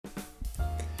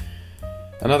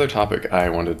Another topic I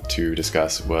wanted to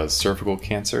discuss was cervical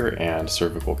cancer and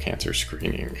cervical cancer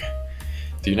screening.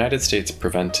 The United States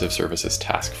Preventive Services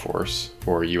Task Force,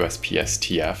 or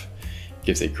USPSTF,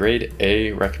 gives a grade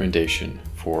A recommendation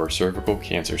for cervical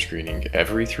cancer screening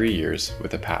every 3 years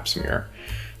with a pap smear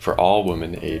for all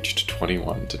women aged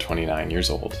 21 to 29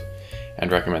 years old,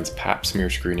 and recommends pap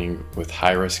smear screening with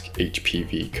high-risk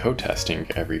HPV co-testing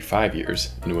every 5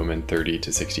 years in women 30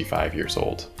 to 65 years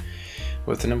old,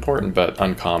 with an important but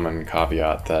uncommon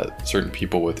caveat that certain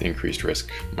people with increased risk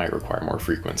might require more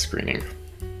frequent screening.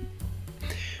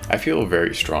 I feel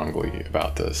very strongly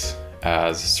about this,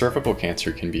 as cervical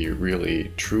cancer can be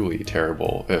really, truly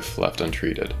terrible if left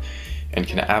untreated, and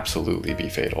can absolutely be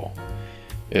fatal.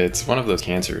 It's one of those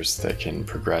cancers that can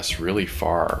progress really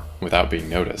far without being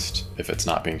noticed if it's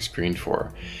not being screened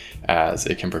for, as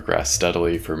it can progress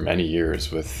steadily for many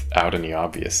years without any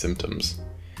obvious symptoms.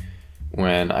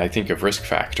 When I think of risk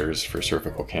factors for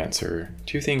cervical cancer,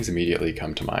 two things immediately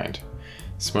come to mind: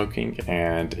 smoking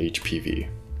and HPV.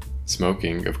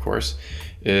 Smoking, of course,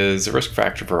 is a risk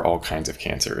factor for all kinds of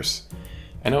cancers.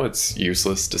 I know it's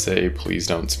useless to say please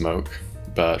don't smoke,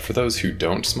 but for those who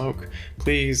don't smoke,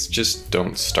 please just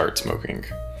don't start smoking.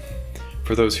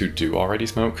 For those who do already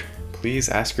smoke, please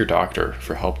ask your doctor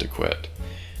for help to quit.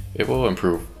 It will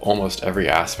improve almost every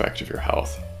aspect of your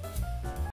health.